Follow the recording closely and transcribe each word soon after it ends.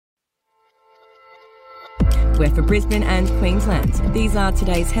We're for Brisbane and Queensland. These are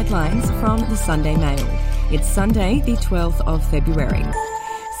today's headlines from the Sunday Mail. It's Sunday, the 12th of February.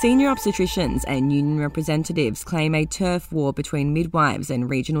 Senior obstetricians and union representatives claim a turf war between midwives and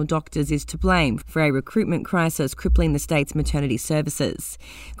regional doctors is to blame for a recruitment crisis crippling the state's maternity services.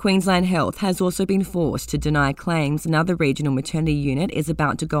 Queensland Health has also been forced to deny claims another regional maternity unit is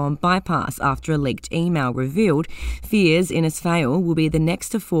about to go on bypass after a leaked email revealed fears Innisfail will be the next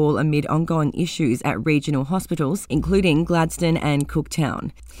to fall amid ongoing issues at regional hospitals, including Gladstone and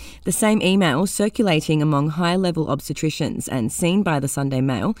Cooktown. The same email circulating among high-level obstetricians and seen by the Sunday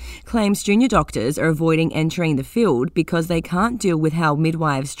Mail claims junior doctors are avoiding entering the field because they can't deal with how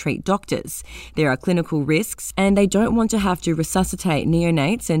midwives treat doctors. There are clinical risks and they don't want to have to resuscitate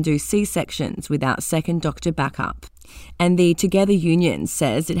neonates and do C-sections without second doctor backup. And the Together Union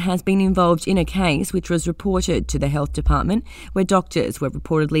says it has been involved in a case which was reported to the Health Department where doctors were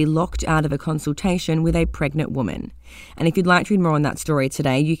reportedly locked out of a consultation with a pregnant woman. And if you'd like to read more on that story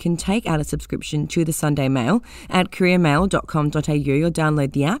today, you can take out a subscription to the Sunday Mail at couriermail.com.au or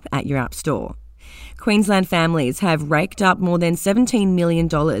download the app at your app store. Queensland families have raked up more than $17 million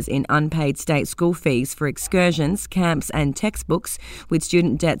in unpaid state school fees for excursions, camps and textbooks, with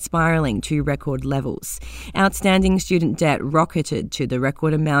student debt spiralling to record levels. Outstanding student debt rocketed to the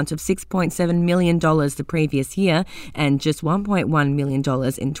record amount of $6.7 million the previous year and just $1.1 million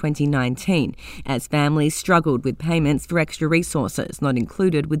in 2019, as families struggled with payments for extra resources not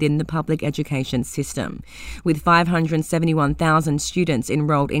included within the public education system. With 571,000 students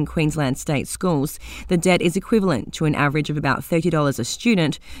enrolled in Queensland state schools, the debt is equivalent to an average of about $30 a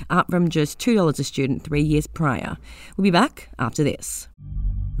student, up from just $2 a student 3 years prior. We'll be back after this.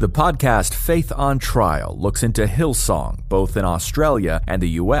 The podcast Faith on Trial looks into Hillsong, both in Australia and the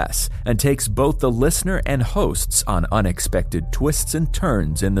US, and takes both the listener and hosts on unexpected twists and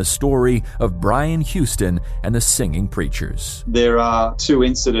turns in the story of Brian Houston and the Singing Preachers. There are two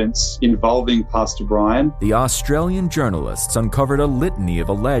incidents involving Pastor Brian. The Australian journalists uncovered a litany of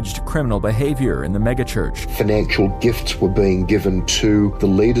alleged criminal behavior in the megachurch. Financial gifts were being given to the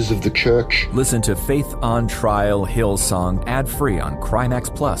leaders of the church. Listen to Faith on Trial Hillsong ad-free on Crimex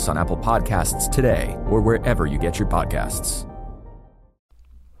Plus on Apple Podcasts today or wherever you get your podcasts.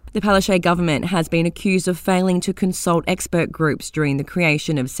 The Palaszczuk government has been accused of failing to consult expert groups during the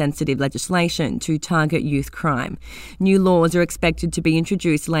creation of sensitive legislation to target youth crime. New laws are expected to be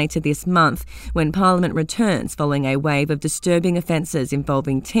introduced later this month when Parliament returns following a wave of disturbing offences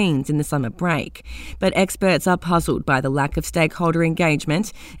involving teens in the summer break. But experts are puzzled by the lack of stakeholder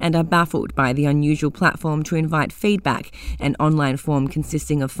engagement and are baffled by the unusual platform to invite feedback, an online form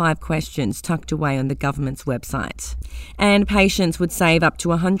consisting of 5 questions tucked away on the government's website. And patients would save up to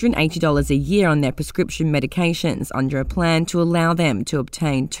 $180 a year on their prescription medications under a plan to allow them to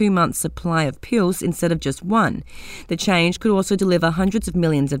obtain 2 months' supply of pills instead of just one. The change could also deliver hundreds of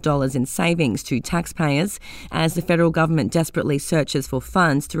millions of dollars in savings to taxpayers as the federal government desperately searches for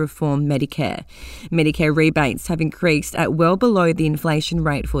funds to reform Medicare. Medicare rebates have increased at well below the inflation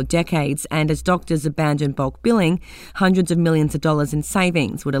rate for decades, and as doctors abandon bulk billing, hundreds of millions of dollars in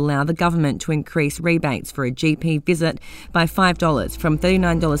savings would allow the government to increase rebates for a GP visit by $5 from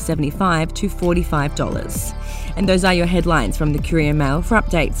 $39.75 to $45. And those are your headlines from the Courier Mail. For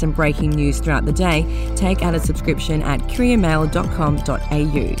updates and breaking news throughout the day, take out a subscription at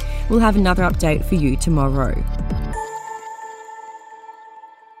couriermail.com.au. We'll have another update for you tomorrow.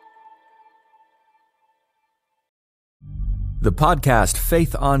 The podcast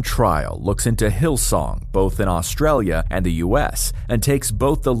Faith on Trial looks into Hillsong, both in Australia and the US, and takes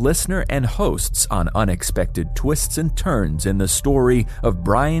both the listener and hosts on unexpected twists and turns in the story of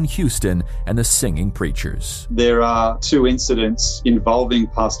Brian Houston and the Singing Preachers. There are two incidents involving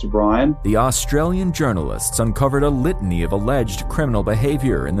Pastor Brian. The Australian journalists uncovered a litany of alleged criminal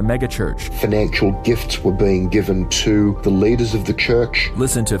behavior in the megachurch. Financial gifts were being given to the leaders of the church.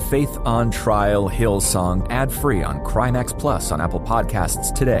 Listen to Faith on Trial Hillsong ad-free on Crimex Plus on Apple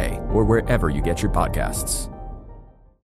Podcasts today or wherever you get your podcasts.